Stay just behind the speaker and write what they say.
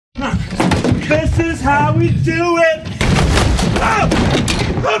This is how we do it! Oh!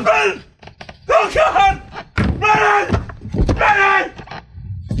 Oh God! Run in!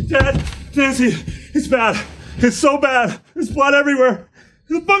 Dad, Nancy, it's bad. It's so bad. There's blood everywhere.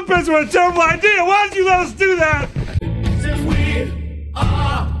 The bunk beds were a terrible idea. Why did you let us do that? Since we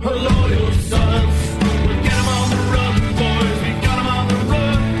are her loyal sons, we'll get 'em on the run, boys. We got 'em on the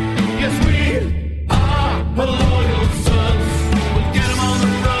run. Yes, we are her loyal sons. We'll get 'em on the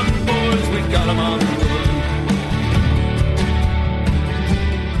run, boys. We got 'em on the run.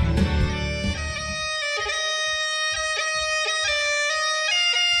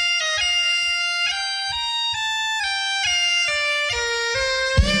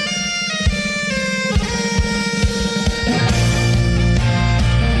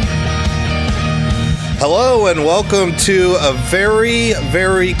 Hello and welcome to a very,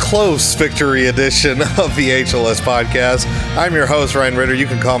 very close victory edition of the HLS podcast. I'm your host, Ryan Ritter. You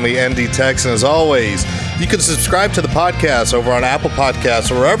can call me ND Tex, and as always, you can subscribe to the podcast over on Apple Podcasts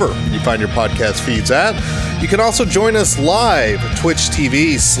or wherever you find your podcast feeds at. You can also join us live, Twitch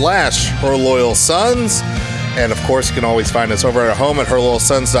TV/Her Loyal Sons. And of course, you can always find us over at our home at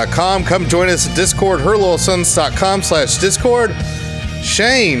herloyalsons.com. Come join us at Discord, herloyalsons.com/Discord.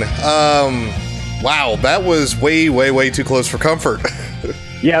 Shane, wow, that was way too close for comfort.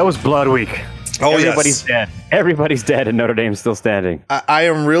 Yeah, it was Blood Week. Oh, Everybody's dead. Everybody's dead, and Notre Dame's still standing. I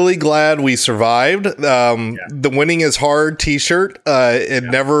am really glad we survived. The winning is hard t-shirt. It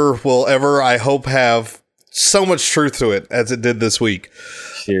never will ever, I hope, have so much truth to it as it did this week.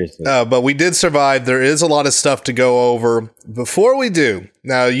 Seriously. But we did survive. There is a lot of stuff to go over. Before we do,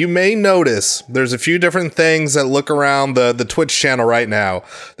 now you may notice there's a few different things that look around the Twitch channel right now.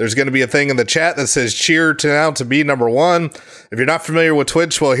 There's going to be a thing in the chat that says cheer to now to be number one. If you're not familiar with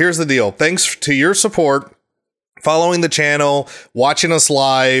Twitch, well, here's the deal. Thanks to your support, following the channel, watching us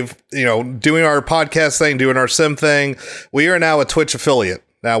live, doing our podcast thing, doing our sim thing, we are now a Twitch affiliate.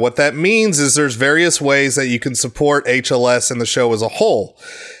 Now, what that means is there's various ways that you can support HLS and the show as a whole.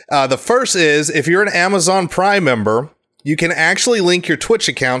 The first is, if you're an Amazon Prime member, you can actually link your Twitch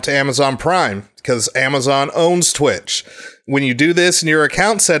account to Amazon Prime because Amazon owns Twitch. When you do this in your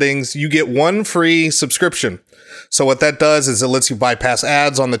account settings, you get one free subscription. So what that does is it lets you bypass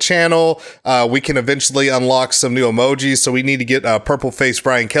ads on the channel. We can eventually unlock some new emojis. So we need to get Purple Face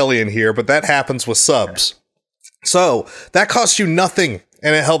Brian Kelly in here, but that happens with subs. So that costs you nothing.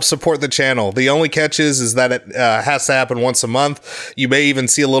 And it helps support the channel. The only catch is that it has to happen once a month. You may even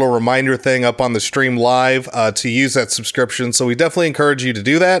see a little reminder thing up on the stream live to use that subscription. So we definitely encourage you to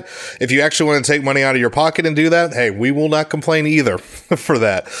do that. If you actually want to take money out of your pocket and do that, hey, we will not complain either for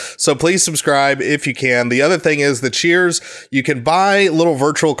that. So please subscribe if you can. The other thing is the cheers. You can buy little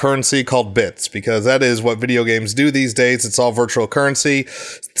virtual currency called bits because that is what video games do these days. It's all virtual currency.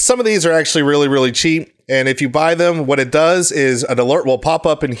 Some of these are actually really cheap. And if you buy them, what it does is an alert will pop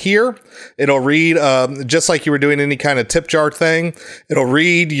up in here. It'll read, just like you were doing any kind of tip jar thing, it'll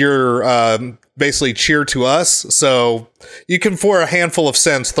read your basically cheer to us. So you can, for a handful of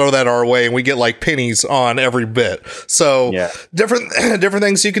cents, throw that our way and we get like pennies on every bit. So different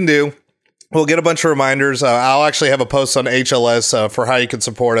things you can do. We'll get a bunch of reminders. I'll actually have a post on HLS for how you can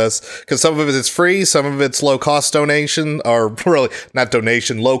support us because some of it is free, some of it's low cost donation, or really not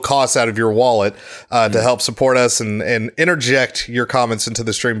donation, low cost out of your wallet to help support us and interject your comments into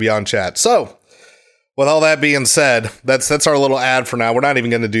the Stream Beyond chat. So, with all that being said, that's our little ad for now. We're not even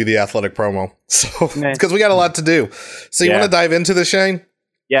going to do the athletic promo, so because we got a lot to do. So you want to dive into this, Shane?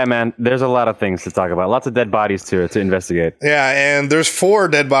 Yeah, man, there's a lot of things to talk about. Lots of dead bodies to investigate. Yeah, and there's 4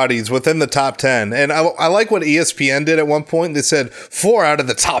 dead bodies within the top 10. And I like what ESPN did at one point. They said 4 out of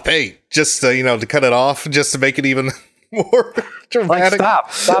the top 8, just to cut it off, just to make it even more dramatic.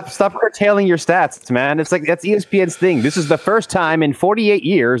 Like, stop curtailing your stats, man. It's like, that's ESPN's thing. This is the first time in 48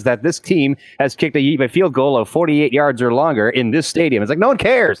 years that this team has kicked a field goal of 48 yards or longer in this stadium. It's like, no one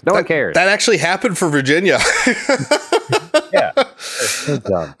cares. No one cares. That actually happened for Virginia. Yeah.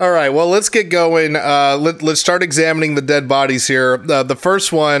 All right. Well, let's get going. Let's start examining the dead bodies here. The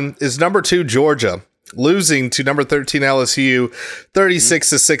first one is number 2, Georgia, losing to number 13 LSU,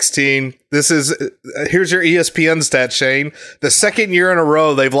 36-16. Here's your ESPN stat, Shane. The second year in a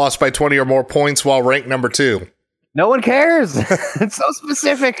row they've lost by 20 or more points while ranked number 2. No one cares. It's so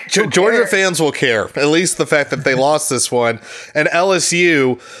specific. Georgia fans will care. At least the fact that they lost this one. And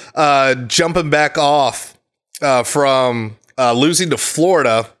LSU jumping back off from losing to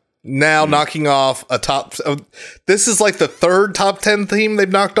Florida, now knocking off a top. This is like the 3rd top 10 team they've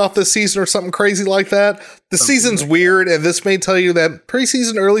knocked off this season or something crazy like that. The season's weird, and this may tell you that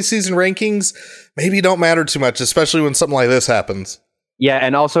preseason, early season rankings maybe don't matter too much, especially when something like this happens. Yeah,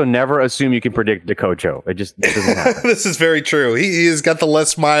 and also never assume you can predict DeCocho. It doesn't happen. This is very true. He's got the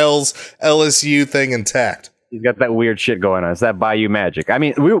Les Miles LSU thing intact. He's got that weird shit going on. It's that Bayou magic. I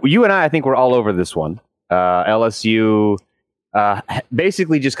mean, you and I think we're all over this one. LSU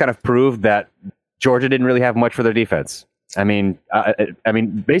basically just kind of proved that Georgia didn't really have much for their defense. I mean,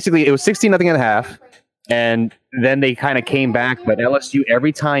 basically it was 16-0 at half, and then they kind of came back. But LSU,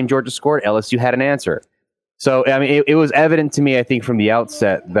 every time Georgia scored, LSU had an answer. So, I mean, it was evident to me, I think, from the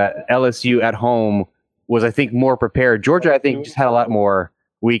outset that LSU at home was, I think, more prepared. Georgia, I think, just had a lot more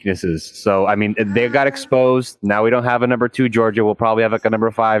weaknesses. So, I mean, they got exposed. Now we don't have a number 2 Georgia. We'll probably have like a number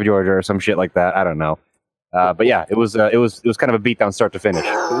 5 Georgia or some shit like that. I don't know. But yeah, it was kind of a beatdown start to finish.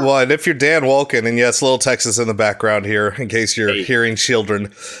 Well, and if you're Dan Wolken, and yes, little Texas in the background here, in case you're hearing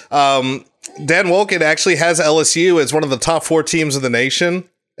children, Dan Wolken actually has LSU as one of the top 4 teams in the nation.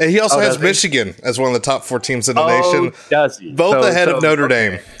 And he also has Michigan as one of the top 4 teams in the nation. Does he? Both ahead of Notre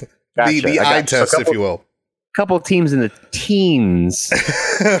Dame. Gotcha. The eye test, if you will. Couple teams in the teens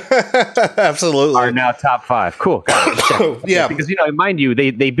absolutely are now top 5. Cool. Yeah. Because, mind you,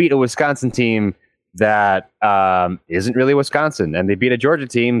 they beat a Wisconsin team that isn't really Wisconsin, and they beat a Georgia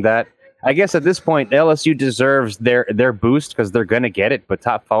team that, I guess at this point, LSU deserves their boost because they're going to get it. But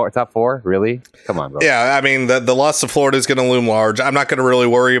top four, really? Come on, bro. Yeah, I mean, the loss to Florida is going to loom large. I'm not going to really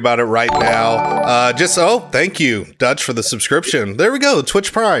worry about it right now. Thank you, Dutch, for the subscription. There we go.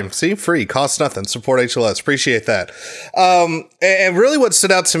 Twitch Prime. See, free. Costs nothing. Support HLS. Appreciate that. And really what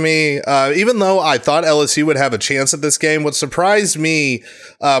stood out to me, even though I thought LSU would have a chance at this game, what surprised me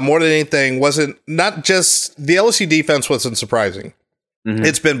more than anything wasn't not just the LSU defense wasn't surprising. Mm-hmm.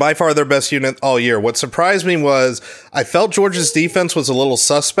 It's been by far their best unit all year. What surprised me was I felt Georgia's defense was a little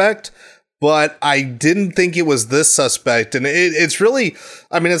suspect, but I didn't think it was this suspect. And it's really,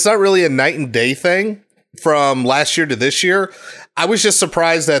 I mean, it's not really a night and day thing from last year to this year. I was just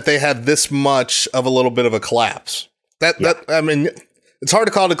surprised that they had this much of a little bit of a collapse. I mean, it's hard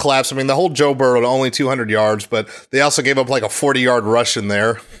to call it a collapse. I mean, the whole Joe Burrow, only 200 yards, but they also gave up like a 40-yard rush in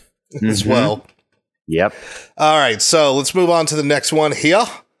there as well. Yep. All right, so let's move on to the next one here.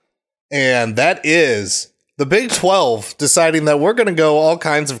 And that is the Big 12 deciding that we're going to go all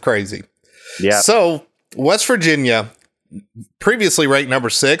kinds of crazy. Yeah. So West Virginia, previously ranked number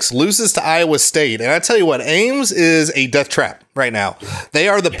 6, loses to Iowa State. And I tell you what, Ames is a death trap right now. They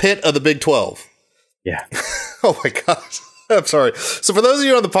are the Pitt of the Big 12. Yeah. Oh my gosh. I'm sorry. So for those of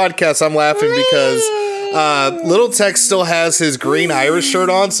you on the podcast, I'm laughing because Little Tex still has his green Irish shirt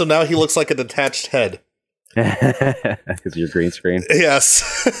on, so now he looks like a detached head. Because your green screen. Yes.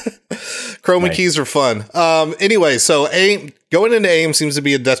 Chroma keys are fun. Anyway, so going into Ames seems to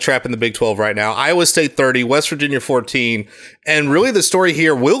be a death trap in the Big 12 right now. Iowa State 30, West Virginia 14. And really the story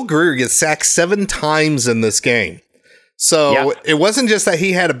here, Will Grier gets sacked 7 times in this game. So It wasn't just that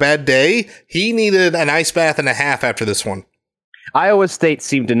he had a bad day. He needed an ice bath and a half after this one. Iowa State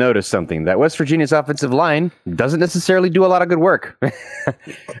seemed to notice something, that West Virginia's offensive line doesn't necessarily do a lot of good work. It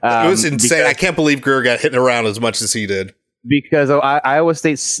was insane. I can't believe Grier got hit around as much as he did. Because Iowa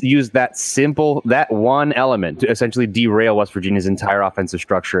State used that one element to essentially derail West Virginia's entire offensive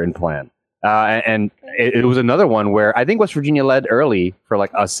structure and plan. And it was another one where I think West Virginia led early for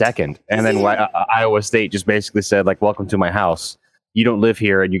like a second. And then Iowa State just basically said, like, welcome to my house. You don't live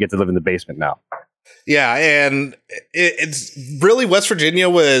here and you get to live in the basement now. Yeah, and it's really West Virginia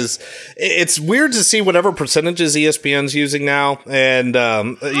it's weird to see whatever percentages ESPN's using now. And,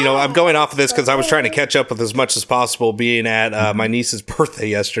 I'm going off of this because I was trying to catch up with as much as possible being at my niece's birthday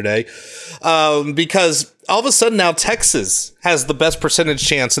yesterday. Because all of a sudden now Texas has the best percentage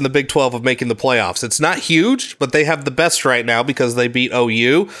chance in the Big 12 of making the playoffs. It's not huge, but they have the best right now because they beat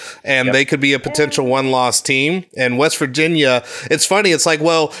OU, and they could be a potential one-loss team. And West Virginia, it's funny. It's like,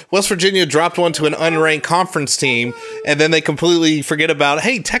 well, West Virginia dropped one to an unranked conference team, and then they completely forget about,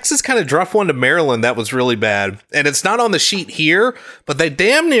 hey, Texas kind of dropped one to Maryland that was really bad. And it's not on the sheet here, but they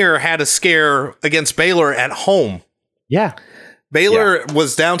damn near had a scare against Baylor at home. Yeah. Baylor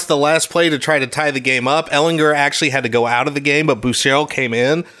was down to the last play to try to tie the game up. Ellinger actually had to go out of the game, but Bouchel came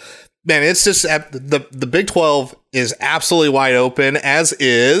in. Man, it's just the Big 12 is absolutely wide open, as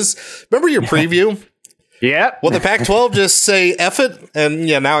is. Remember your preview? Yeah. Well, the Pac-12 just say F it, and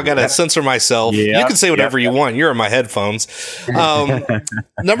now I got to censor myself. You can say whatever you want. You're in my headphones.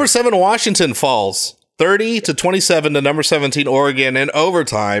 Number 7, Washington falls 30-27 to number 17, Oregon in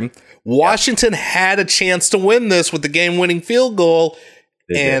overtime. Washington had a chance to win this with the game-winning field goal,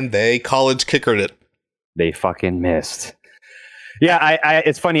 and they college kickered it. They fucking missed. Yeah,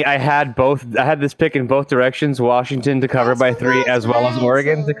 it's funny. I had this pick in both directions: Washington to cover by 3, as well as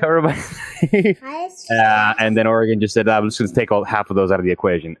Oregon to cover by 3. And then Oregon just said, "I'm just going to take half of those out of the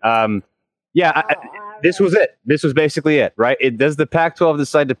equation." This was it. This was basically it, right? Does the Pac-12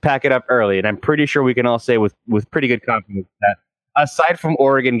 decide to pack it up early? And I'm pretty sure we can all say with pretty good confidence that aside from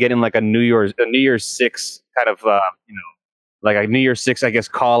Oregon getting like a New Year's 6 kind of like a New Year's 6, I guess,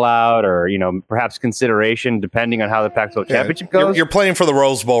 call out or, perhaps consideration, depending on how the Pac-12 championship goes. You're playing for the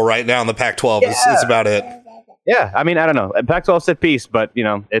Rose Bowl right now in the Pac-12. Yeah. It's about it. Yeah, I mean, I don't know. Pac-12 said peace, but,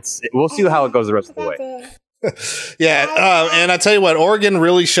 we'll see how it goes the rest of the way. And I tell you what, Oregon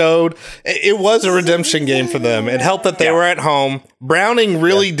really showed it was a redemption game for them. It helped that they were at home. Browning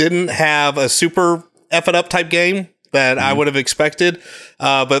really didn't have a super F it up type game that I would have expected.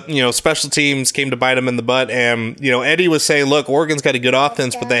 But, special teams came to bite them in the butt. And, Eddie was saying, look, Oregon's got a good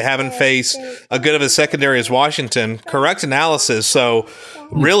offense, but they haven't faced a good of a secondary as Washington. Correct analysis. So,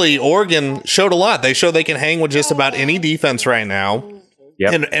 really, Oregon showed a lot. They showed they can hang with just about any defense right now.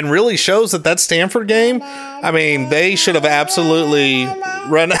 Yep. And really shows that Stanford game, I mean, they should have absolutely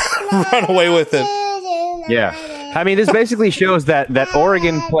run away with it. Yeah. I mean, this basically shows that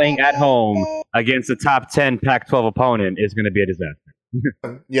Oregon playing at home against a top 10 Pac-12 opponent is going to be a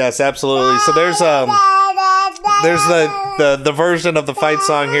disaster. Yes, absolutely. So there's the version of the fight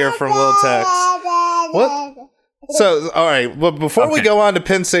song here from Lil Tex. What? So, all right. Well, before we go on to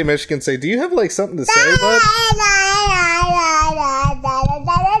Penn State, Michigan State, do you have like something to say, bud?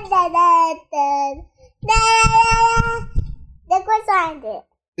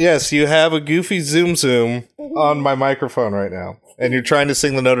 Yes, you have a goofy zoom on my microphone right now, and you're trying to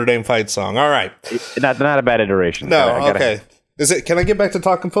sing the Notre Dame fight song. All right, not a bad iteration. No, okay. Is it? Can I get back to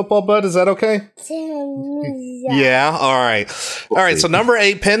talking football, bud? Is that okay? Yeah. All right. So number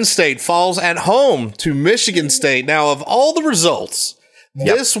 8, Penn State falls at home to Michigan State. Now, of all the results,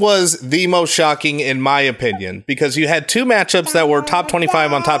 this was the most shocking in my opinion because you had 2 matchups that were top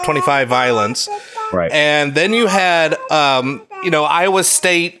 25 on top 25 violence, right? And then you had, Iowa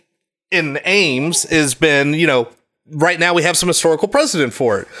State in Ames has been, right now we have some historical precedent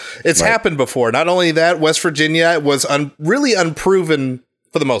for it. It's happened before. Not only that, West Virginia was really unproven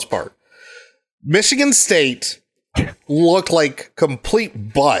for the most part. Michigan State looked like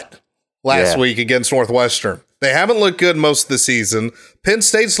complete butt last week against Northwestern. They haven't looked good most of the season. Penn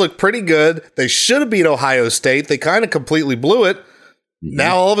State's looked pretty good. They should have beat Ohio State. They kind of completely blew it.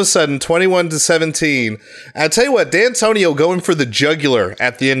 Now, all of a sudden, 21-17. I'll tell you what, D'Antonio going for the jugular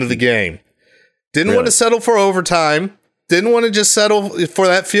at the end of the game. Didn't want to settle for overtime. Didn't want to just settle for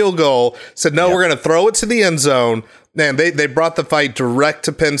that field goal. Said, no, we're going to throw it to the end zone. Man, they brought the fight direct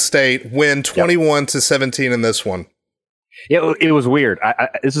to Penn State, win 21-17 in this one. Yeah, it was weird.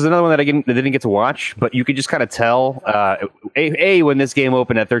 This is another one that I didn't get to watch, but you could just kind of tell. When this game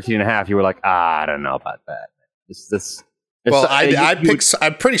opened at 13.5, you were like, I don't know about that.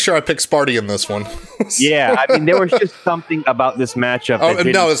 I'm pretty sure I picked Sparty in this one. Yeah, I mean, there was just something about this matchup.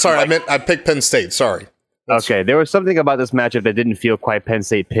 I picked Penn State. Sorry. Okay, there was something about this matchup that didn't feel quite Penn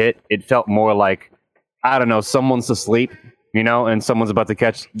State Pitt. It felt more like, I don't know, someone's asleep, and someone's about to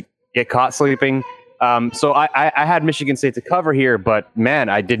get caught sleeping. So I had Michigan State to cover here, but man,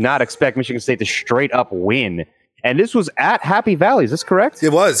 I did not expect Michigan State to straight up win. And this was at Happy Valley. Is this correct?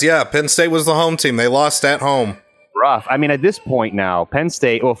 It was, yeah. Penn State was the home team. They lost at home. Rough. I mean, at this point now, Penn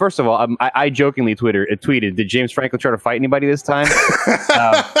State. Well, first of all, I jokingly tweeted, "Did James Franklin try to fight anybody this time?"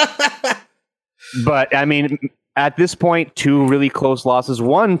 But I mean, at this point, 2 really close losses.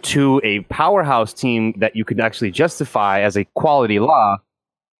 One to a powerhouse team that you could actually justify as a quality loss,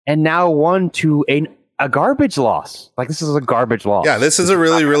 and now one to a garbage loss. Like, this is a garbage loss. Yeah, this is a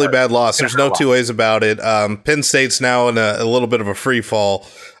really, really bad loss. There's no two ways about it. Penn State's now in a little bit of a free fall.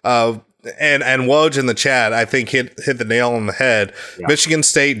 And Woj in the chat, I think, hit the nail on the head. Yeah. Michigan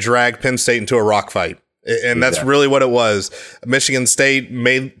State dragged Penn State into a rock fight. And that's really what it was. Michigan State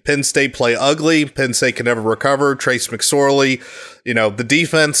made Penn State play ugly. Penn State could never recover. Trace McSorley, the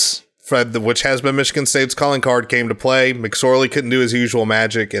defense, which has been Michigan State's calling card, came to play. McSorley couldn't do his usual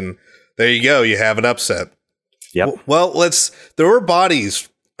magic. And there you go. You have an upset. Yep. Well, there were bodies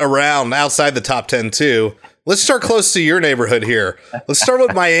around outside the top 10 too. Let's start close to your neighborhood here. Let's start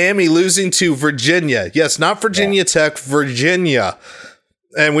with Miami losing to Virginia. Yes, not Virginia Tech, Virginia.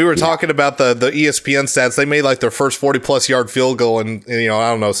 And we were talking about the ESPN stats. They made like their first 40-plus yard field goal in, I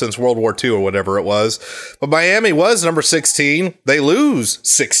don't know, since World War II or whatever it was. But Miami was number 16. They lose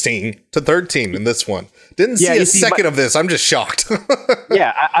 16-13 in this one. Didn't see a second of this. I'm just shocked.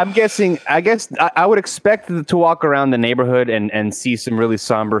 Yeah, I'm guessing. I guess I would expect to walk around the neighborhood and see some really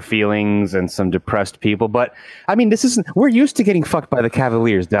somber feelings and some depressed people. But I mean, we're used to getting fucked by the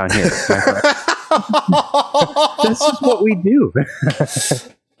Cavaliers down here. This is what we do.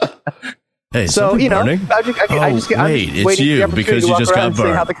 Hey, So something burning? I'm just wait, it's waiting for the you opportunity because to you walk just around got and say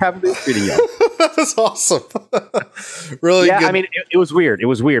burned. how the Cavaliers treating you. That's awesome. Really Yeah, good. I mean, it was weird. It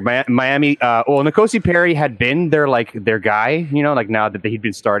was weird. Miami. N'Kosi Perry had been their guy. Like now that he'd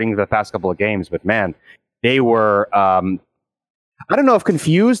been starting the past couple of games. But man, they were. I don't know if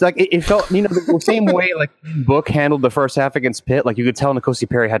confused. Like it felt, the same way like Book handled the first half against Pitt. Like you could tell N'Kosi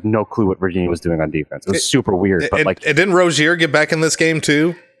Perry had no clue what Virginia was doing on defense. It was super weird. But and didn't Rozier get back in this game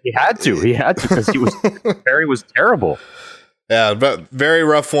too? he had to because Perry was terrible. Yeah, but very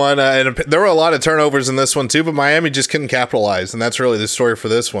rough one. And there were a lot of turnovers in this one too, but Miami just couldn't capitalize, and that's really the story for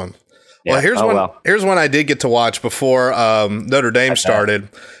this one. Yeah. Well, here's one I did get to watch before Notre Dame started,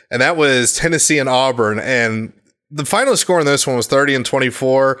 and that was Tennessee and Auburn. And the final score in this one was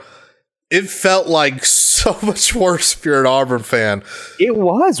 30-24. It felt like so much worse if you're an Auburn fan. It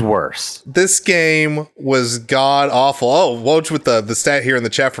was worse. This game was god awful. Oh, Woj with the stat here in the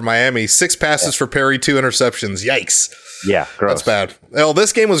chat for Miami: 6 passes for Perry, 2 interceptions. Yikes. Yeah, gross. That's bad. Well,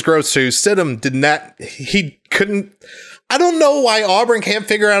 this game was gross too. Stidham did not. He couldn't. I don't know why Auburn can't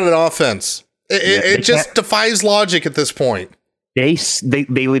figure out an offense. It just defies logic at this point. They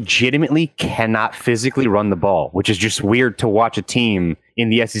legitimately cannot physically run the ball, which is just weird to watch a team in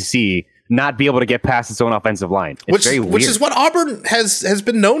the SEC not be able to get past its own offensive line. It's very weird. Which is what Auburn has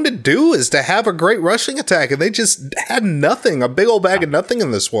been known to do, is to have a great rushing attack, and they just had nothing, a big old bag of nothing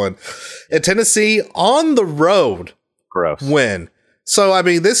in this one. At Tennessee on the road, gross win. So I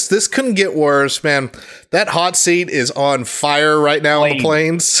mean, this couldn't get worse, man. That hot seat is on fire right now on the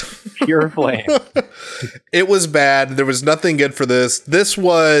plains. Pure flame. It was bad. There was nothing good for this. This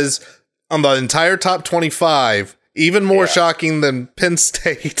was on the entire top 25. Even more shocking than Penn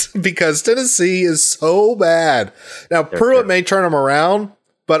State, because Tennessee is so bad. Now, Pruitt may turn them around,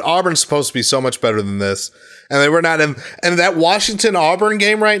 but Auburn's supposed to be so much better than this. And they were not in. And that Washington-Auburn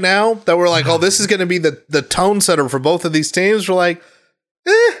game right now, that we're like, oh, this is going to be the tone setter for both of these teams. We're like,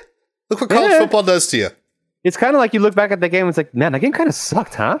 look what college football does to you. It's kind of like you look back at the game and it's like, man, that game kind of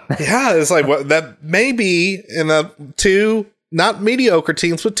sucked, huh? Yeah, it's like, that may be in the 2 not mediocre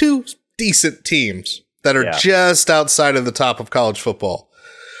teams, but 2 decent teams that are just outside of the top of college football.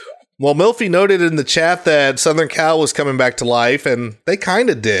 Well, Milfy noted in the chat that Southern Cal was coming back to life, and they kind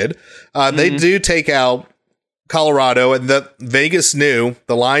of did. They do take out Colorado, and that Vegas knew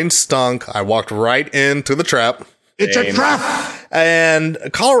the line stunk. I walked right into the trap. It's a trap! And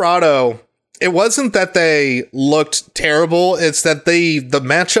Colorado, it wasn't that they looked terrible. It's that the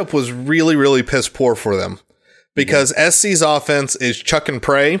matchup was really, really piss poor for them. Because SC's offense is chuck and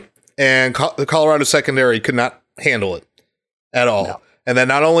pray, and the Colorado secondary could not handle it at all. No. And then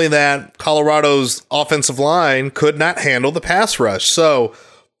not only that, Colorado's offensive line could not handle the pass rush. So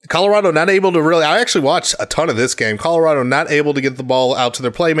Colorado not able to really, I actually watched a ton of this game. Colorado not able to get the ball out to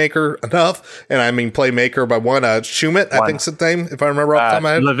their playmaker enough. And I mean playmaker by one, Schumett, I think's the name, if I remember off the top of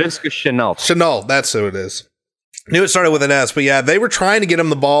my head. Laviska Shenault. Shenault, that's who it is. Knew it started with an S, but yeah, they were trying to get him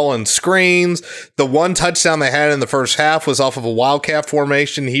the ball in screens. The one touchdown they had in the first half was off of a wildcat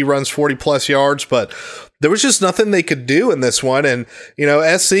formation. He runs 40 plus yards, but there was just nothing they could do in this one. And,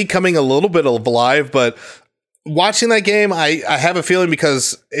 SC coming a little bit alive, but watching that game, I have a feeling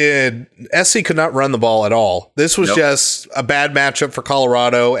because SC could not run the ball at all. This was just a bad matchup for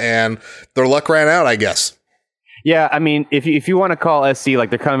Colorado, and their luck ran out, I guess. Yeah, I mean, if you want to call SC like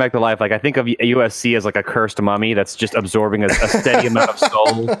they're coming back to life, like I think of USC as like a cursed mummy that's just absorbing a steady amount of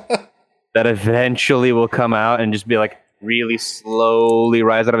soul that eventually will come out and just be like really slowly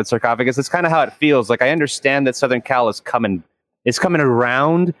rise out of its sarcophagus. That's kind of how it feels. Like I understand that Southern Cal is coming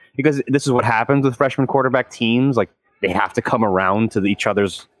around, because this is what happens with freshman quarterback teams. Like they have to come around to each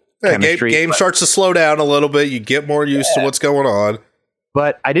other's chemistry. Game starts to slow down a little bit. You get more used to what's going on.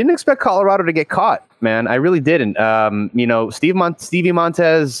 But I didn't expect Colorado to get caught, man. I really didn't. Stevie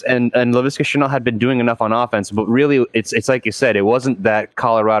Montez and Laviska Shenault had been doing enough on offense, but really, it's like you said, it wasn't that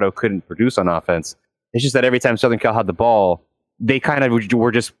Colorado couldn't produce on offense. It's just that every time Southern Cal had the ball, they kind of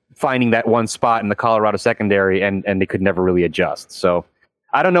were just finding that one spot in the Colorado secondary, and they could never really adjust. So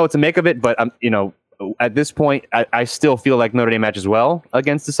I don't know what to make of it, but at this point, I still feel like Notre Dame matches well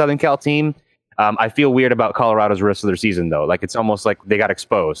against the Southern Cal team. I feel weird about Colorado's rest of their season, though. Like, it's almost like they got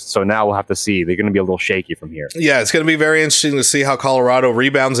exposed. So now we'll have to see. They're going to be a little shaky from here. Yeah, it's going to be very interesting to see how Colorado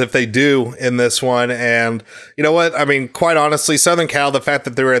rebounds if they do in this one. And you know what? I mean, quite honestly, Southern Cal, the fact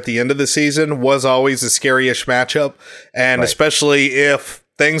that they were at the end of the season was always a scary-ish matchup. And especially if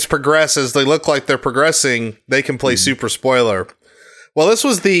things progress as they look like they're progressing, they can play super spoiler. Well, this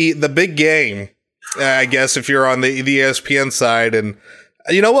was the big game, I guess, if you're on the ESPN side. And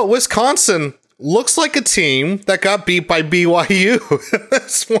you know what? Wisconsin looks like a team that got beat by BYU.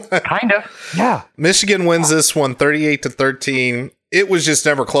 This one. Kind of, yeah. Michigan wins this one 38-13. It was just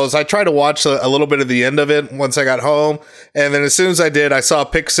never close. I tried to watch a little bit of the end of it once I got home. And then as soon as I did, I saw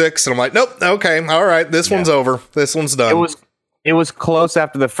pick six. And I'm like, nope, okay, all right, this one's over. This one's done. It was close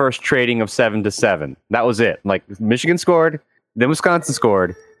after the first trading of 7-7. That was it. Like, Michigan scored, then Wisconsin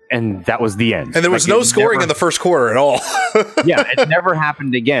scored, and that was the end. And there was no scoring in the first quarter at all. Yeah, it never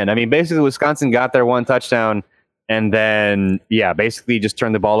happened again. I mean, basically, Wisconsin got their one touchdown, and then, basically just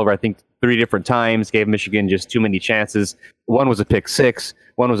turned the ball over, I think, 3 different times, gave Michigan just too many chances. One was a pick six,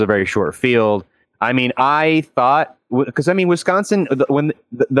 one was a very short field. I mean, I thought, because, I mean, Wisconsin, when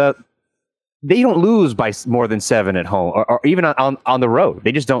they don't lose by more than 7 at home, or even on the road.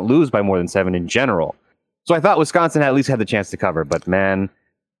 They just don't lose by more than 7 in general. So I thought Wisconsin at least had the chance to cover, but man...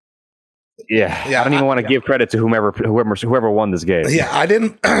 Yeah, I don't even want to give credit to whoever won this game. Yeah, I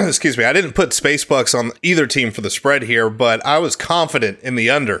didn't. Excuse me, I didn't put space bucks on either team for the spread here, but I was confident in the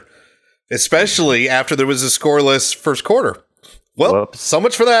under, especially after there was a scoreless first quarter. Well, Whoops. So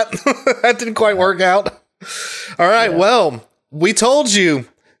much for that. That didn't quite work out. All right, well, we told you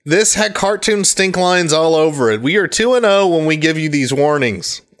this had cartoon stink lines all over it. We are 2-0 when we give you these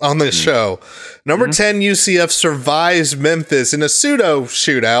warnings on this show. Number 10 UCF survives Memphis in a pseudo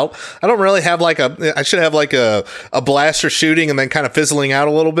shootout. I don't really have I should have a blaster shooting and then kind of fizzling out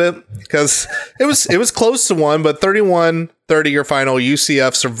a little bit, because it was close to one, but 31-30 your final.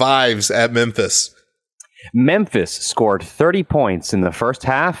 UCF survives at Memphis. Memphis scored 30 points in the first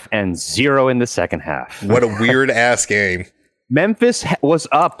half and 0 in the second half. What a weird ass game. Memphis was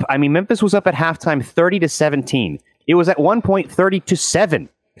up. I mean, Memphis was up at halftime 30-17. It was at one point 30-7.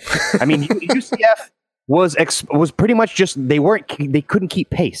 I mean, UCF was pretty much just they couldn't keep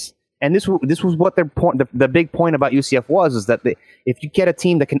pace, and this was what their point. The big point about UCF is that if you get a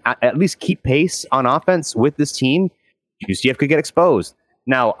team that can at least keep pace on offense with this team, UCF could get exposed.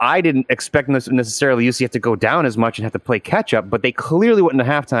 Now, I didn't expect necessarily UCF to go down as much and have to play catch up, but they clearly went into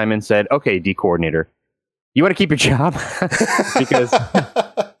halftime and said, "Okay, D coordinator, you want to keep your job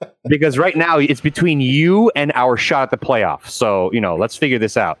because right now it's between you and our shot at the playoff. So, let's figure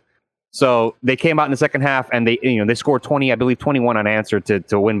this out." So they came out in the second half and they scored 20, I believe 21 unanswered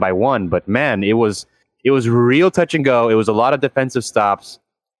to win by 1. But man, it was real touch and go. It was a lot of defensive stops.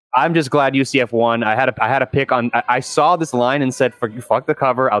 I'm just glad UCF won. I had a pick on. I saw this line and said, "Fuck the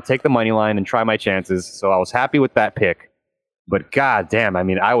cover. I'll take the money line and try my chances." So I was happy with that pick. But god damn, I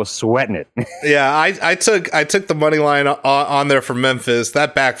mean, I was sweating it. Yeah, I took the money line on there for Memphis.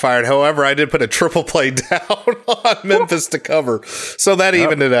 That backfired. However, I did put a triple play down on Memphis to cover. So that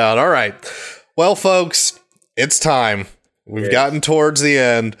evened it out. All right. Well, folks, it's time. We've gotten towards the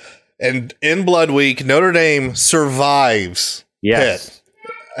end. And in Blood Week, Notre Dame survives Pitt.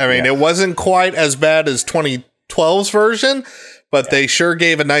 I mean, it wasn't quite as bad as 2012's version, but they sure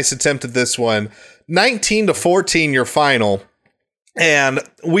gave a nice attempt at this one. 19-14 your final. And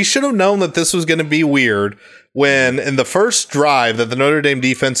we should have known that this was going to be weird when in the first drive that the Notre Dame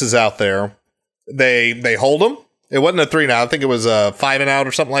defense is out there, they hold them. It wasn't a 3-and-out. I think it was a 5-and-out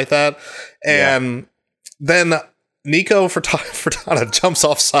or something like that. And then Nico Furtada jumps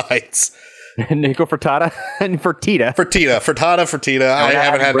off sides. Nico Furtada and Fertitta. Fertitta. I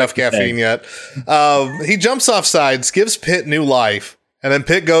haven't had enough caffeine yet. He jumps off sides, gives Pitt new life, and then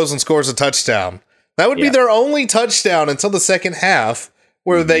Pitt goes and scores a touchdown. That would be their only touchdown until the second half,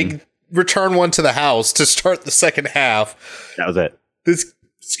 where they return one to the house to start the second half. That was it.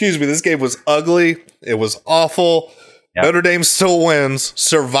 This game was ugly. It was awful. Yep. Notre Dame still wins,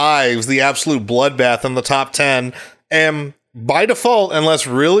 survives the absolute bloodbath in the top 10, and by default, unless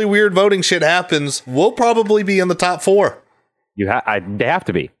really weird voting shit happens, we'll probably be in the top 4. They have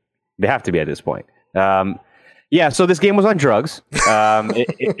to be. They have to be at this point. So this game was on drugs.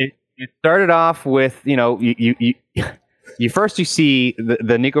 It started off with, you see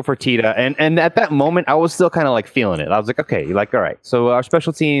the Nico Fertitta, and at that moment I was still kind of like feeling it. I was like, okay, all right. So our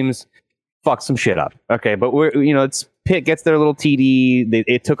special teams fucked some shit up. Okay, but it's Pitt gets their little TD.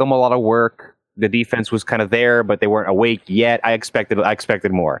 It took them a lot of work. The defense was kind of there, but they weren't awake yet. I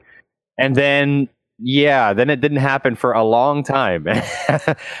expected more. And then Yeah, then it didn't happen for a long time.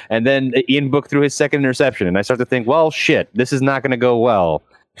 And then Ian Book threw his second interception. And I start to think, well, shit, this is not going to go well.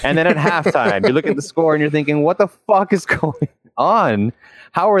 And then at halftime, you look at the score and you're thinking, what the fuck is going on?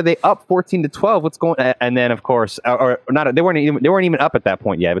 How are they up 14-12? What's going on? And then, of course, or not, they weren't even up at that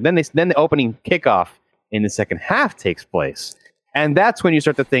point yet. But then the opening kickoff in the second half takes place. And that's when you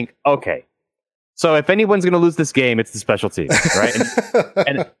start to think, okay, so if anyone's going to lose this game, it's the special teams,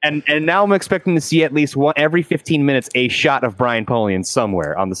 right? and now I'm expecting to see at least every 15 minutes a shot of Brian Polian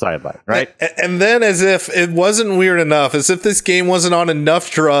somewhere on the sideline, right? And then, as if it wasn't weird enough, as if this game wasn't on enough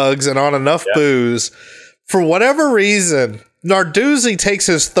drugs and on enough booze, for whatever reason, Narduzzi takes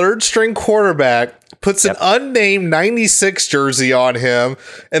his third string quarterback, puts an unnamed 96 jersey on him,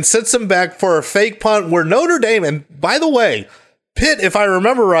 and sets him back for a fake punt where Notre Dame, and by the way, Pitt, if I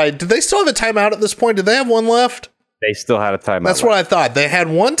remember right, did they still have a timeout at this point? Did they have one left? They still had a timeout. That's what I thought. They had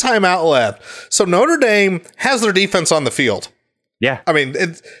one timeout left. So Notre Dame has their defense on the field. Yeah. I mean,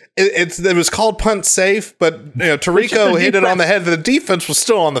 it was called punt safe, but Tirico hit it on the head. The defense was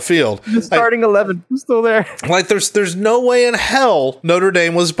still on the field. The starting 11 was still there. Like, there's no way in hell Notre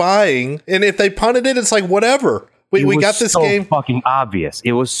Dame was buying. And if they punted it, it's like, whatever. We got this game. Fucking obvious.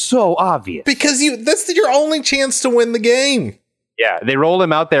 It was so obvious. Because that's your only chance to win the game. Yeah, they rolled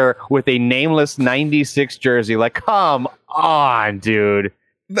him out there with a nameless 96 jersey. Like, come on, dude.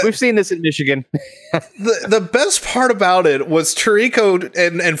 We've seen this in Michigan. The best part about it was Tirico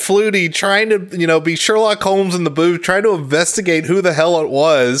and Flutie trying to, be Sherlock Holmes in the booth, trying to investigate who the hell it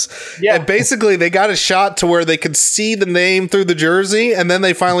was. Yeah. And basically, they got a shot to where they could see the name through the jersey, and then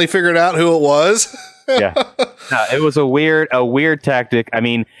they finally figured out who it was. Yeah. No, it was a weird tactic. I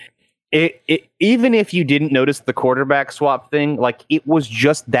mean, It even if you didn't notice the quarterback swap thing, like, it was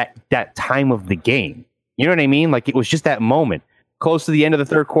just that time of the game. You know what I mean? Like, it was just that moment close to the end of the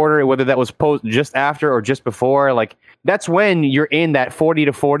third quarter, whether that was just after or just before. Like, that's when you're in that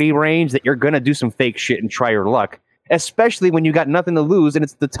 40-40 range that you're going to do some fake shit and try your luck, especially when you got nothing to lose and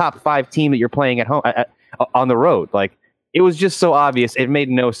it's the top 5 team that you're playing at home on the road. Like, it was just so obvious. It made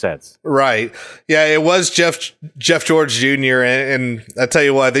no sense. Right. Yeah, it was Jeff George Jr. And I tell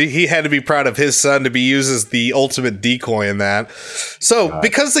you what, he had to be proud of his son to be used as the ultimate decoy in that. So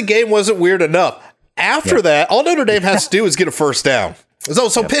because the game wasn't weird enough, after that, all Notre Dame has to do is get a first down. So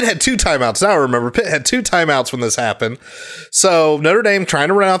Pitt had 2 timeouts. Now I remember Pitt had 2 timeouts when this happened. So Notre Dame trying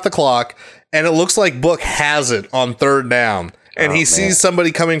to run out the clock, and it looks like Book has it on third down. And he sees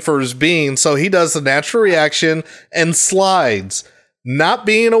somebody coming for his bean, so he does the natural reaction and slides, not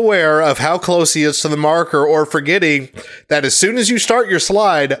being aware of how close he is to the marker or forgetting that as soon as you start your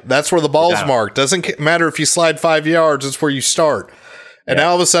slide, that's where the ball's marked. Doesn't matter if you slide 5 yards, it's where you start. And now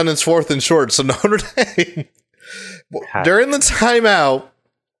all of a sudden it's 4th and short. So Notre Dame, during the timeout,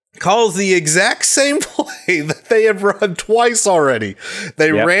 calls the exact same play that they have run twice already.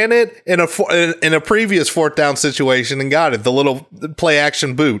 They ran it in a previous 4th down situation and got it, the little play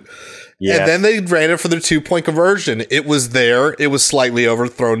action boot. Yes. And then they ran it for their 2-point conversion. It was there. It was slightly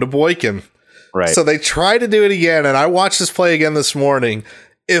overthrown to Boykin. Right. So they tried to do it again, and I watched this play again this morning.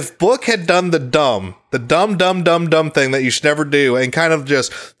 If Book had done the dumb thing that you should never do and kind of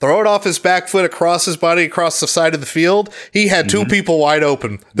just throw it off his back foot across his body, across the side of the field, he had 2 people wide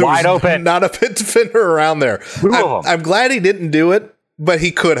open. There was not a Pitt defender around there. I'm glad he didn't do it, but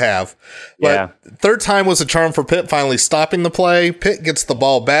he could have. But third time was a charm for Pitt finally stopping the play. Pitt gets the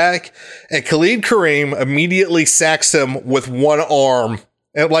ball back, and Khalid Kareem immediately sacks him with one arm.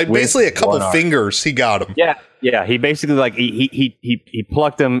 And basically a couple fingers, he got him. Yeah, he basically he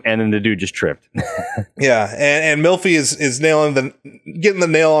plucked him, and then the dude just tripped. and Milfy is getting the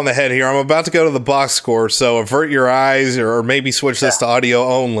nail on the head here. I'm about to go to the box score, so avert your eyes or maybe switch this to audio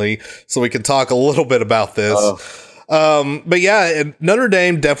only so we can talk a little bit about this. But Notre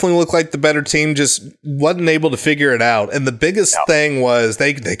Dame definitely looked like the better team, just wasn't able to figure it out. And the biggest thing was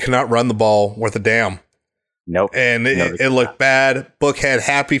they could not run the ball worth a damn. Nope. And it looked bad. Book had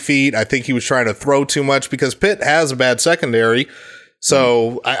happy feet. I think he was trying to throw too much because Pitt has a bad secondary.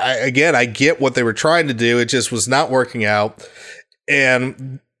 So, I get what they were trying to do. It just was not working out.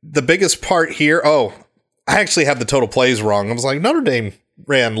 And the biggest part here, I actually had the total plays wrong. I was like, Notre Dame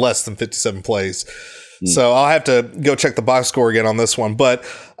ran less than 57 plays. So I'll have to go check the box score again on this one. But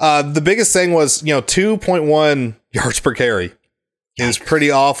the biggest thing was, 2.1 yards per carry. Is pretty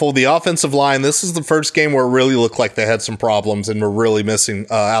awful. The offensive line, this is the first game where it really looked like they had some problems and were really missing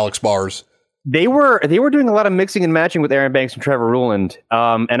Alex Bars. They were doing a lot of mixing and matching with Aaron Banks and Trevor Ruland.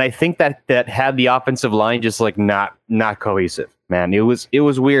 And I think that had the offensive line just not cohesive, man. It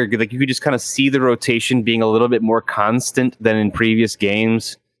was weird. Like, you could just kind of see the rotation being a little bit more constant than in previous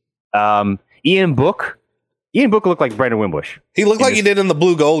games. Ian Book looked like Brandon Wimbush. He looked like he did in the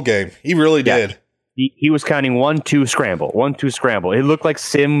blue gold game. He really did. He was counting 1-2 scramble, 1-2 scramble. It looked like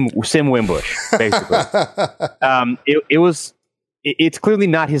Sim Wimbush, basically. It's clearly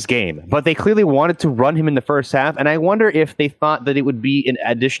not his game, but they clearly wanted to run him in the first half, and I wonder if they thought that it would be an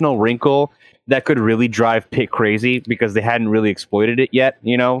additional wrinkle that could really drive Pitt crazy because they hadn't really exploited it yet,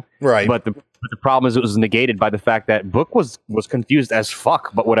 Right. But the problem is it was negated by the fact that Book was confused as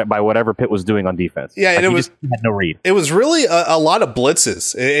fuck by whatever Pitt was doing on defense. Yeah, and he just had no read. It was really a lot of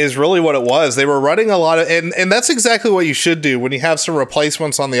blitzes is really what it was. They were running a lot of, and that's exactly what you should do when you have some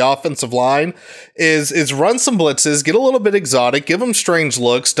replacements on the offensive line is run some blitzes, get a little bit exotic, give them strange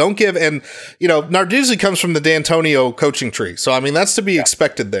looks. Don't give, and Narduzzi comes from the D'Antonio coaching tree. So, I mean, that's to be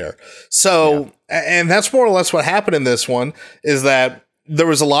expected there. So, and that's more or less what happened in this one is that there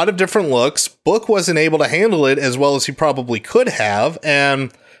was a lot of different looks. Book wasn't able to handle it as well as he probably could have.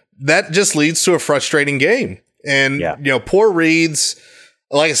 And that just leads to a frustrating game. And, poor reads,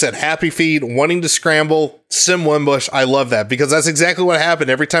 like I said, happy feet, wanting to scramble, Sim Wimbush. I love that because that's exactly what happened.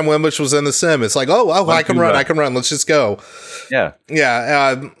 Every time Wimbush was in the sim, it's like, I can run. Let's just go. Yeah.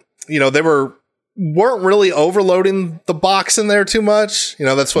 Yeah. They weren't really overloading the box in there too much.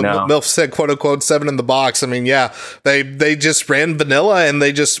 That's what Milf said, quote unquote, 7 in the box. I mean, they just ran vanilla and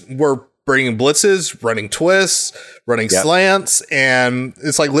they just were bringing blitzes, running twists, running slants. And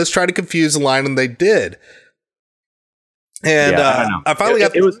it's like, let's try to confuse the line. And they did. And I finally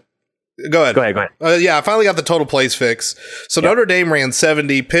got Go ahead. I finally got the total plays fix. So Notre Dame ran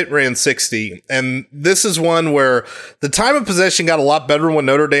 70, Pitt ran 60. And this is one where the time of possession got a lot better when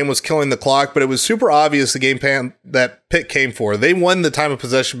Notre Dame was killing the clock, but it was super obvious the game plan that Pitt came for. They won the time of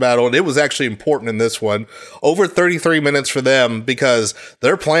possession battle, and it was actually important in this one. Over 33 minutes for them because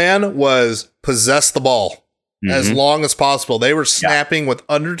their plan was possess the ball as long as possible. They were snapping with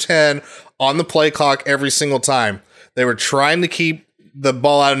under 10 on the play clock every single time. They were trying to keep the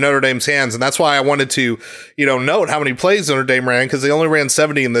ball out of Notre Dame's hands. And that's why I wanted to, note how many plays Notre Dame ran because they only ran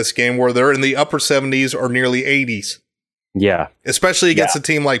 70 in this game where they're in the upper 70s or nearly 80s. Yeah. Especially against a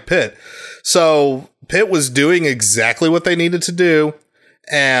team like Pitt. So Pitt was doing exactly what they needed to do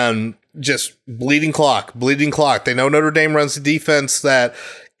and just bleeding clock. They know Notre Dame runs the defense that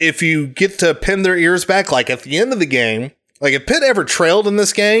if you get to pin their ears back, like at the end of the game, like if Pitt ever trailed in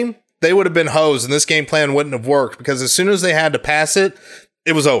this game, they would have been hosed and this game plan wouldn't have worked because as soon as they had to pass it,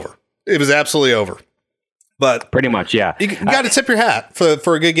 it was over. It was absolutely over. But pretty much, yeah. You got to tip your hat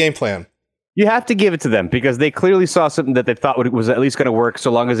for a good game plan. You have to give it to them because they clearly saw something that they thought was at least going to work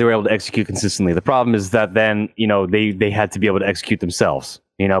so long as they were able to execute consistently. The problem is that then, they had to be able to execute themselves,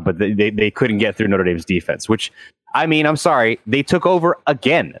 but they couldn't get through Notre Dame's defense, which, I mean, I'm sorry, they took over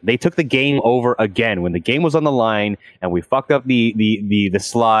again. They took the game over again when the game was on the line and we fucked up the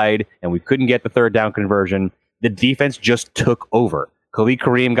slide and we couldn't get the third down conversion. The defense just took over. Khalid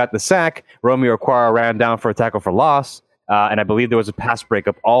Kareem got the sack. Romeo Okwara ran down for a tackle for loss. And I believe there was a pass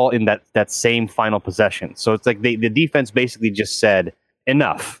breakup all in that same final possession. So it's like the defense basically just said,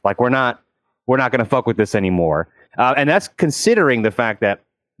 enough. Like, we're not going to fuck with this anymore. And that's considering the fact that,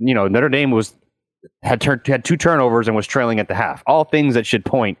 Notre Dame had 2 turnovers and was trailing at the half. All things that should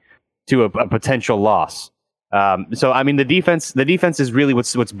point to a potential loss. So I mean, the defense is really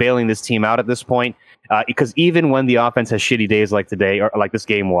what's bailing this team out at this point. Because even when the offense has shitty days like today or like this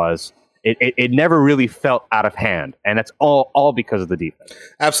game was, it never really felt out of hand, and that's all because of the defense.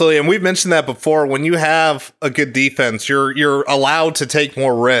 Absolutely, and we've mentioned that before. When you have a good defense, you're allowed to take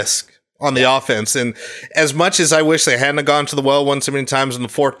more risk on the offense. And as much as I wish they hadn't gone to the well one so many times in the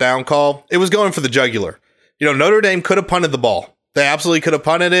 4th down call, it was going for the jugular. Notre Dame could have punted the ball. They absolutely could have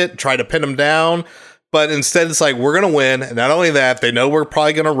punted it, tried to pin them down. But instead, it's like, we're going to win. And not only that, they know we're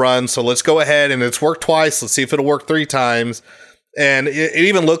probably going to run. So let's go ahead. And it's worked twice. Let's see if it'll work 3 times. And it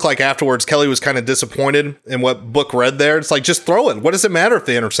even looked like afterwards, Kelly was kind of disappointed in what Book read there. It's like, just throw it. What does it matter if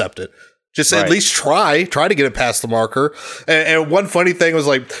they intercept it? Just at least try to get it past the marker. And one funny thing was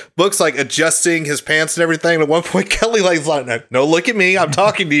like Book's like adjusting his pants and everything. And at one point, Kelly like, no, look at me. I'm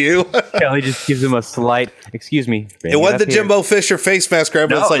talking to you. Kelly just gives him a slight, excuse me. It wasn't the Jimbo Fisher face mask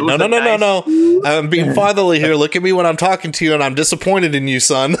grab. It's like, no. I'm being fatherly here. Look at me when I'm talking to you and I'm disappointed in you,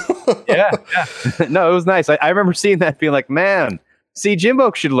 son. Yeah. No, it was nice. I remember seeing that being like, man, see,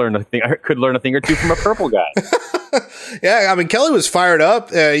 Jimbo could learn a thing or two from a purple guy. Yeah, I mean, Kelly was fired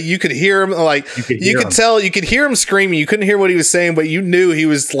up. You could hear him, you could hear him screaming. You couldn't hear what he was saying, but you knew he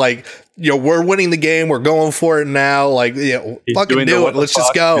was like, we're winning the game. We're going for it now. Like, fucking do it. Let's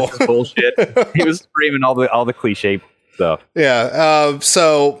just go. Bullshit. He was screaming all the cliche stuff. Yeah.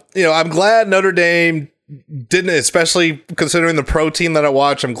 So, I'm glad Notre Dame didn't, especially considering the pro team that I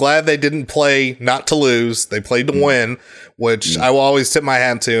watch, I'm glad they didn't play not to lose. They played to win, which I will always tip my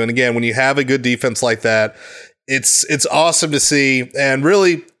hat to. And again, when you have a good defense like that, it's awesome to see. And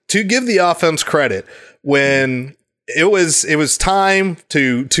really, to give the offense credit, when it was time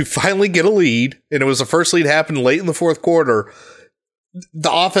to finally get a lead, and it was the first lead happened late in the fourth quarter,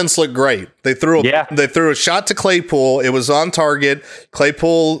 the offense looked great. They threw a shot to Claypool. It was on target.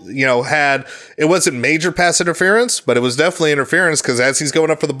 Claypool, it wasn't major pass interference, but it was definitely interference because as he's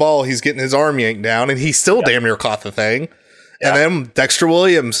going up for the ball, he's getting his arm yanked down, and he still damn near caught the thing. And then Dexter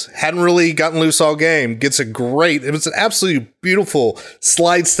Williams hadn't really gotten loose all game. It was an absolutely beautiful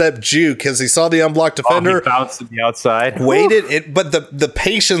slide step juke as he saw the unblocked defender. He bounced to the outside. Waited it, but the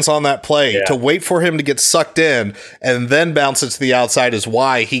patience on that play to wait for him to get sucked in and then bounce it to the outside is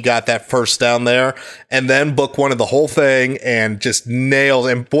why he got that first down there. And then Book wanted the whole thing and just nailed.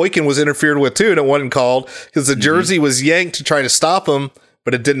 And Boykin was interfered with too, and it wasn't called because the jersey was yanked to try to stop him,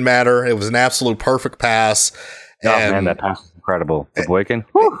 but it didn't matter. It was an absolute perfect pass. Oh, man, that pass was incredible. The Boykin.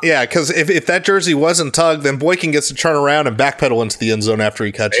 Yeah, because if that jersey wasn't tugged, then Boykin gets to turn around and backpedal into the end zone after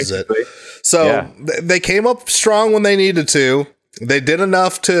he catches it. So they came up strong when they needed to. They did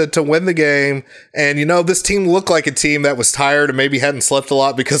enough to win the game. And, this team looked like a team that was tired and maybe hadn't slept a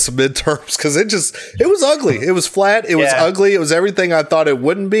lot because of midterms. Because it was ugly. It was flat. It was ugly. It was everything I thought it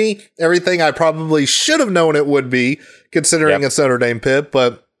wouldn't be. Everything I probably should have known it would be, considering it's Notre Dame Pitt.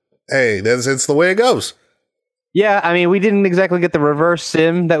 But, hey, it's the way it goes. Yeah, I mean, we didn't exactly get the reverse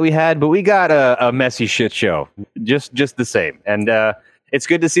sim that we had, but we got a messy shit show, just the same. And it's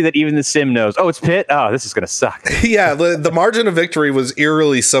good to see that even the sim knows, it's Pitt. Oh, this is going to suck. Yeah, the margin of victory was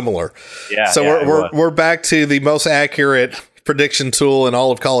eerily similar. Yeah. So we're back to the most accurate prediction tool in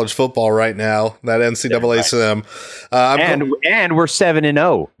all of college football right now, that NCAA sim. And we're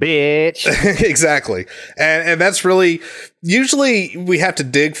 7-0, bitch. Exactly. And that's really, usually we have to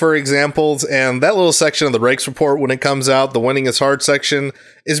dig for examples, and that little section of the Rakes report when it comes out, the winning is hard section,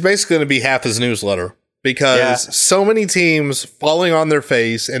 is basically going to be half his newsletter. Because so many teams falling on their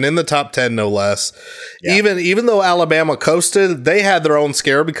face and in the top 10, no less. Yeah. Even though Alabama coasted, they had their own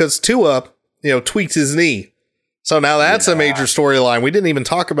scare because Tua, tweaked his knee. So now that's a major storyline. We didn't even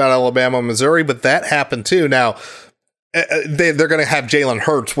talk about Alabama, Missouri, but that happened too. Now, they're going to have Jalen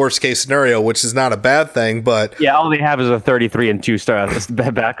Hurts, worst case scenario, which is not a bad thing. But yeah, all they have is a 33-2 star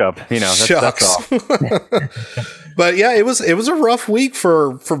backup. That's all. But yeah, it was a rough week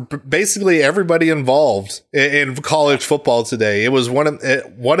for basically everybody involved in college football today. It was one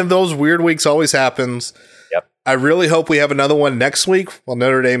of those weird weeks. Always happens. Yep. I really hope we have another one next week while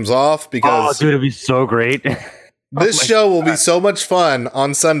Notre Dame's off because dude, it'd be so great. This show will be so much fun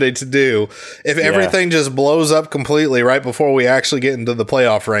on Sunday to do if everything just blows up completely right before we actually get into the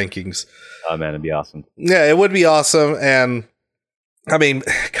playoff rankings. Oh, man, it'd be awesome. Yeah, it would be awesome. And, I mean,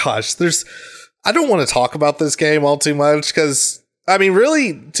 gosh, I don't want to talk about this game all too much because, I mean,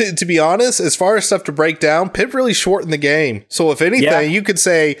 really, to be honest, as far as stuff to break down, Pitt really shortened the game. So, if anything, you could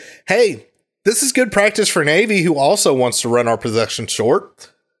say, hey, this is good practice for Navy, who also wants to run our possession short.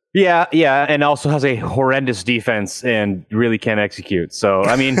 Yeah, and also has a horrendous defense and really can't execute. So,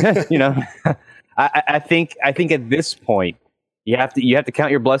 I mean, I think at this point you have to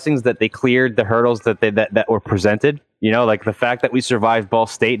count your blessings that they cleared the hurdles that were presented. Like the fact that we survived Ball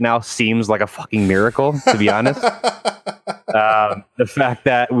State now seems like a fucking miracle, to be honest. The fact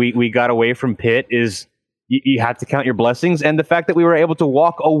that we got away from Pitt is. You have to count your blessings, and the fact that we were able to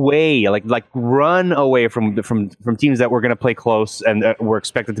walk away, like run away from teams that were going to play close and were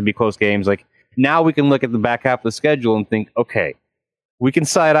expected to be close games. Like now we can look at the back half of the schedule and think, okay, we can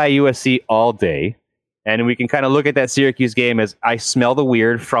side eye USC all day, and we can kind of look at that Syracuse game as I smell the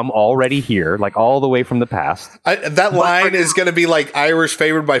weird from already here, like all the way from the past. That line is going to be like Irish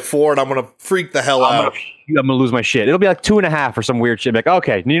favored by 4, and I'm going to freak the hell out. I'm going to lose my shit. It'll be like 2.5 or some weird shit. Like,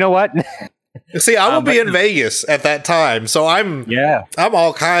 okay, you know what? See, I will be in Vegas at that time, so I'm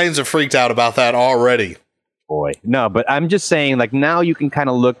all kinds of freaked out about that already. Boy, no, but I'm just saying, like now you can kind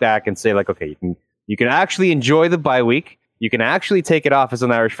of look back and say, like, okay, you can actually enjoy the bye week. You can actually take it off as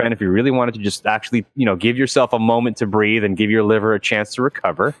an Irish fan if you really wanted to just actually, give yourself a moment to breathe and give your liver a chance to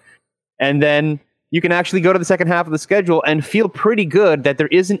recover, and then you can actually go to the second half of the schedule and feel pretty good that there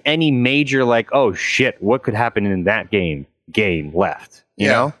isn't any major like, oh shit, what could happen in that game left. You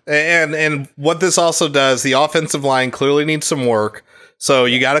know? And what this also does, the offensive line clearly needs some work. So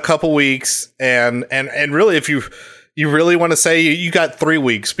you got a couple weeks, and really, if you really want to say you got 3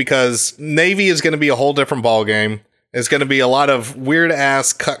 weeks, because Navy is going to be a whole different ball game. It's going to be a lot of weird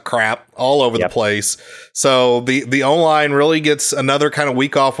ass cut crap all over the place. So the O-line really gets another kind of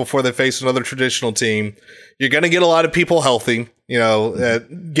week off before they face another traditional team. You're going to get a lot of people healthy.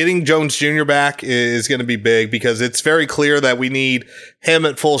 Getting Jones Jr. back is going to be big because it's very clear that we need him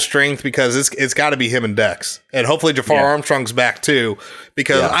at full strength because it's got to be him and Dex. And hopefully Jafar Armstrong's back too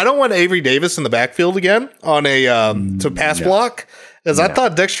because I don't want Avery Davis in the backfield again on a to pass block. Because I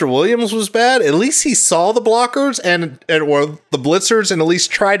thought Dexter Williams was bad. At least he saw the blockers or the blitzers and at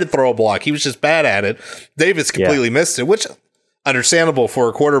least tried to throw a block. He was just bad at it. Davis completely missed it, which understandable for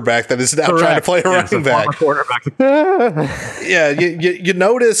a quarterback that is now trying to play a running back. You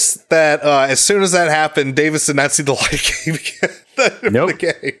notice that as soon as that happened, Davis did not see the light game again. Nope.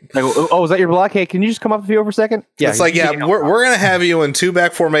 Was that your block? Hey, can you just come up a few for a second? Yeah, it's like, we're going to have you in two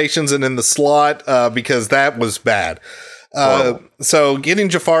back formations and in the slot because that was bad. So getting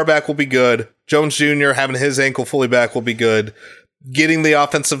Jafar back will be good. Jones Jr. having his ankle fully back will be good. Getting the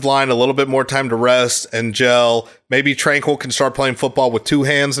offensive line a little bit more time to rest and gel. Maybe Tranquil can start playing football with two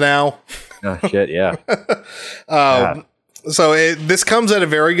hands now. Oh, shit, yeah. So this comes at a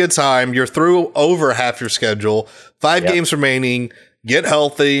very good time. You're through over half your schedule. 5 games remaining. Get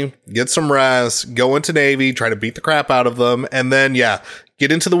healthy. Get some rest. Go into Navy. Try to beat the crap out of them. And then,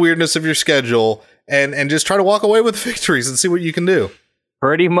 get into the weirdness of your schedule. And just try to walk away with victories and see what you can do.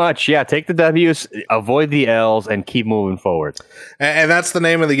 Pretty much, yeah. Take the W's, avoid the L's, and keep moving forward. And that's the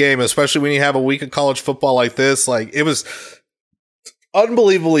name of the game, especially when you have a week of college football like this. Like, it was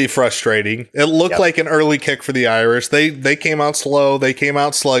unbelievably frustrating. It looked like an early kick for the Irish. They came out slow. They came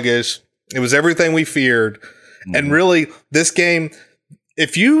out sluggish. It was everything we feared. And really, this game,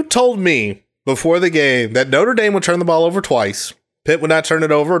 if you told me before the game that Notre Dame would turn the ball over twice, Pitt would not turn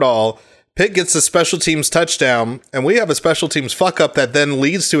it over at all, Pitt gets a special teams touchdown, and we have a special teams fuck up that then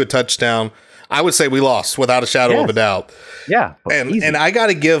leads to a touchdown, I would say we lost without a shadow of a doubt. Yeah. And I got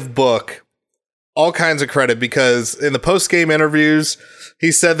to give Book all kinds of credit because in the post-game interviews,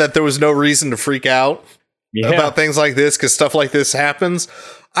 he said that there was no reason to freak out about things like this because stuff like this happens.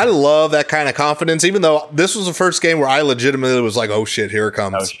 I love that kind of confidence, even though this was the first game where I legitimately was like, oh shit, here it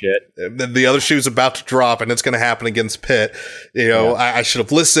comes. Oh shit. The other shoe's about to drop and it's going to happen against Pitt. I should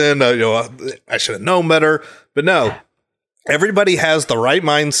have listened. I should have known better. But no, everybody has the right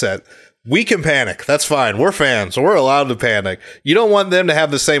mindset. We can panic. That's fine. We're fans. We're allowed to panic. You don't want them to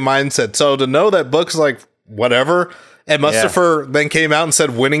have the same mindset. So to know that Book's like, whatever. And Mustafer then came out and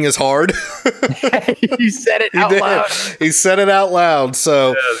said, winning is hard. He said it out loud. He said it out loud.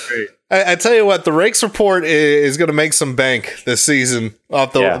 So great. I tell you what, the Rakes Report is going to make some bank this season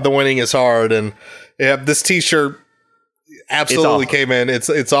off the winning is hard. And this t-shirt absolutely came in.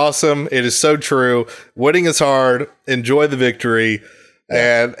 It's awesome. It is so true. Winning is hard. Enjoy the victory.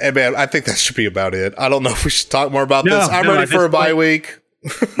 And man, I think that should be about it. I don't know if we should talk more about this. I'm ready for a bye week.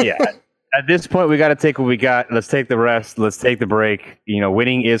 At this point, we got to take what we got. Let's take the rest. Let's take the break.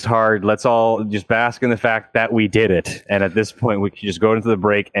 Winning is hard. Let's all just bask in the fact that we did it. And at this point, we can just go into the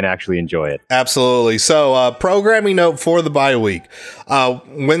break and actually enjoy it. Absolutely. So, programming note for the bye week.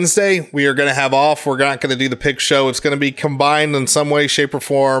 Wednesday, we are going to have off. We're not going to do the pick show. It's going to be combined in some way, shape, or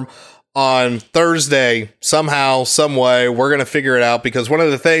form. On Thursday, somehow, some way, we're going to figure it out because one of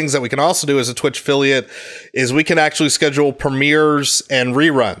the things that we can also do as a Twitch affiliate is we can actually schedule premieres and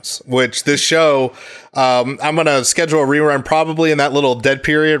reruns, which this show, I'm going to schedule a rerun probably in that little dead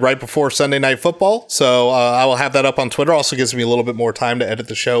period right before Sunday Night Football. So I will have that up on Twitter. Also gives me a little bit more time to edit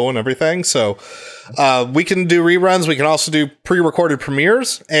the show and everything. So we can do reruns. We can also do pre-recorded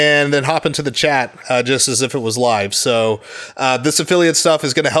premieres and then hop into the chat just as if it was live. So this affiliate stuff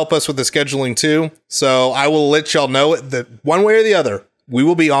is going to help us with the scheduling too. So I will let y'all know that one way or the other, we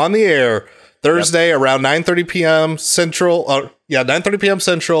will be on the air Thursday around 9:30 p.m. Central. 9:30 p.m.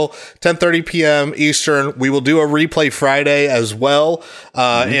 Central, 10:30 p.m. Eastern. We will do a replay Friday as well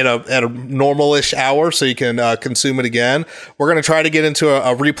at a normal-ish hour so you can consume it again. We're going to try to get into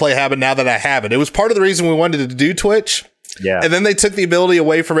a replay habit now that I have it. It was part of the reason we wanted to do Twitch. Yeah. And then they took the ability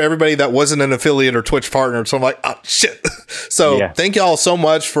away from everybody that wasn't an affiliate or Twitch partner. So I'm like, oh, shit. So thank you all so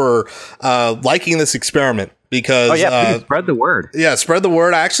much for liking this experiment. Because please spread the word. Yeah, spread the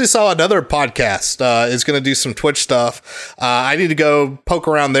word. I actually saw another podcast is going to do some Twitch stuff. I need to go poke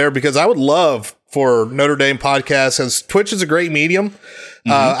around there because I would love for Notre Dame podcasts, as Twitch is a great medium.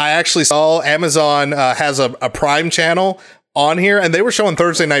 I actually saw Amazon has a Prime channel on here, and they were showing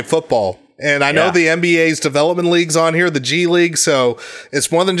Thursday Night Football. And I know the NBA's development league's on here, the G League. So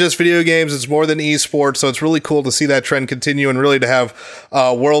it's more than just video games. It's more than esports. So it's really cool to see that trend continue and really to have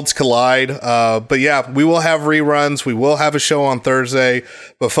worlds collide. But yeah, we will have reruns. We will have a show on Thursday.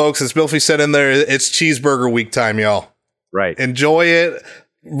 But folks, as Bilfy said in there, it's cheeseburger week time, y'all. Right. Enjoy it.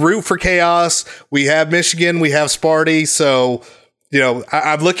 Root for chaos. We have Michigan. We have Sparty. So,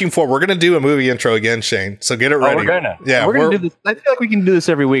 I'm looking forward. We're going to do a movie intro again, Shane. So get it ready. We're gonna. Yeah, we're going to do this. I feel like we can do this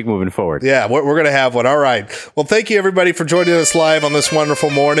every week moving forward. Yeah, we're going to have one. All right. Well, thank you, everybody, for joining us live on this wonderful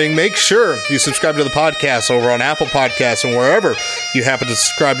morning. Make sure you subscribe to the podcast over on Apple Podcasts and wherever you happen to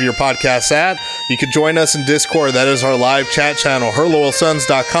subscribe to your podcasts at. You can join us in Discord. That is our live chat channel,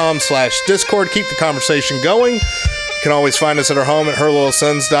 herloyalsons.com/Discord. Keep the conversation going. You can always find us at our home at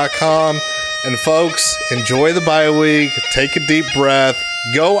herloyalsons.com. And folks, enjoy the bye week. Take a deep breath.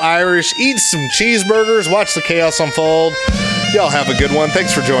 Go Irish. Eat some cheeseburgers. Watch the chaos unfold. Y'all have a good one.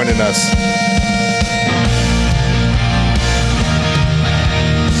 Thanks for joining us.